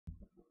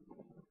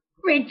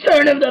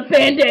Return of the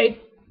Band-Aid.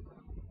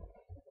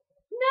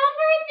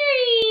 Number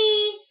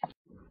 3.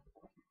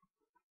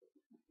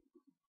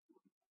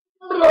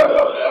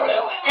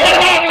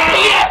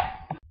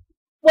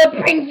 What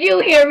brings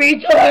you here,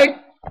 retard?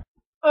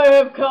 I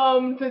have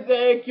come to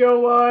take your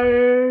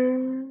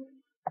wife.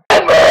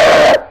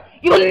 Never!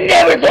 You will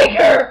never take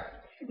her!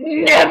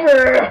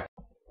 Never!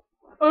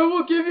 I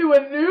will give you a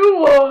new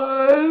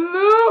one.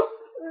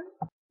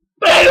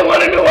 But I don't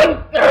want a new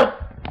one!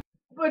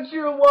 But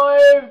your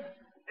wife,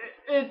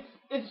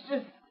 it's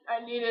just,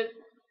 I need it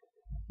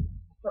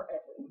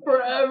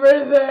for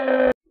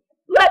everything.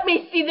 Let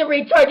me see the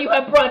retard you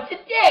have brought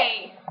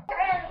today!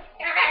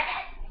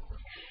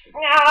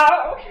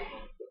 No!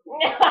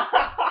 No!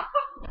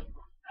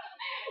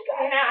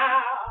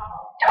 No!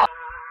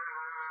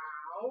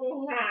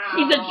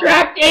 She's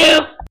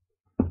attractive!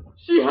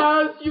 She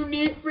has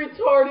unique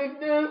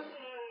retardedness.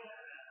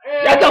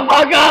 Shut the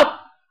fuck up!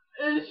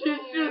 And she's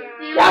just Shut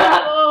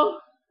beautiful.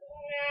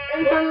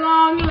 And her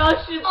long,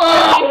 luscious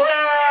Oh.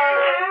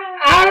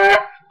 hair.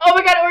 Oh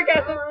my god,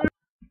 orgasm!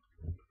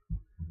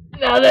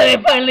 Now that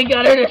I finally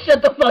got her to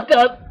shut the fuck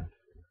up,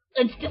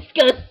 let's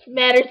discuss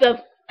matters of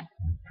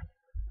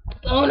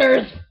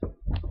boners.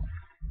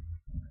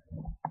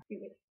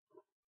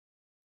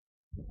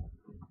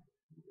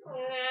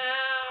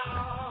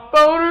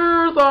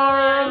 Boners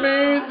are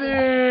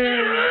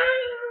amazing.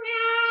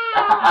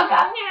 Shut the fuck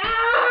up!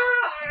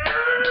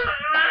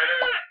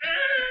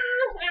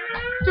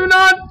 Do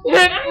not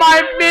hit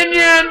my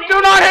minion!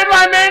 Do not hit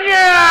my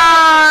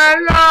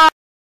minion! No.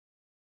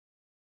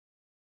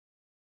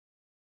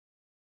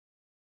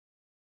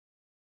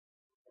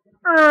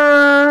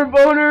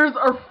 Boners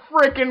are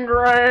freaking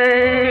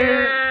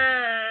great.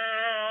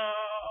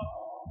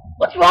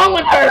 What's wrong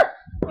with her?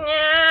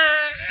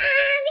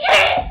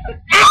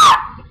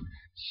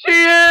 She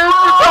is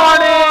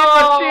retarded,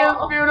 but she is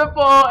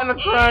beautiful and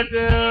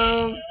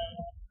attractive.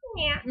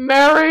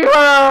 Marry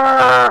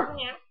her!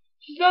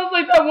 She sounds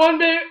like that one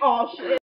day. Oh shit.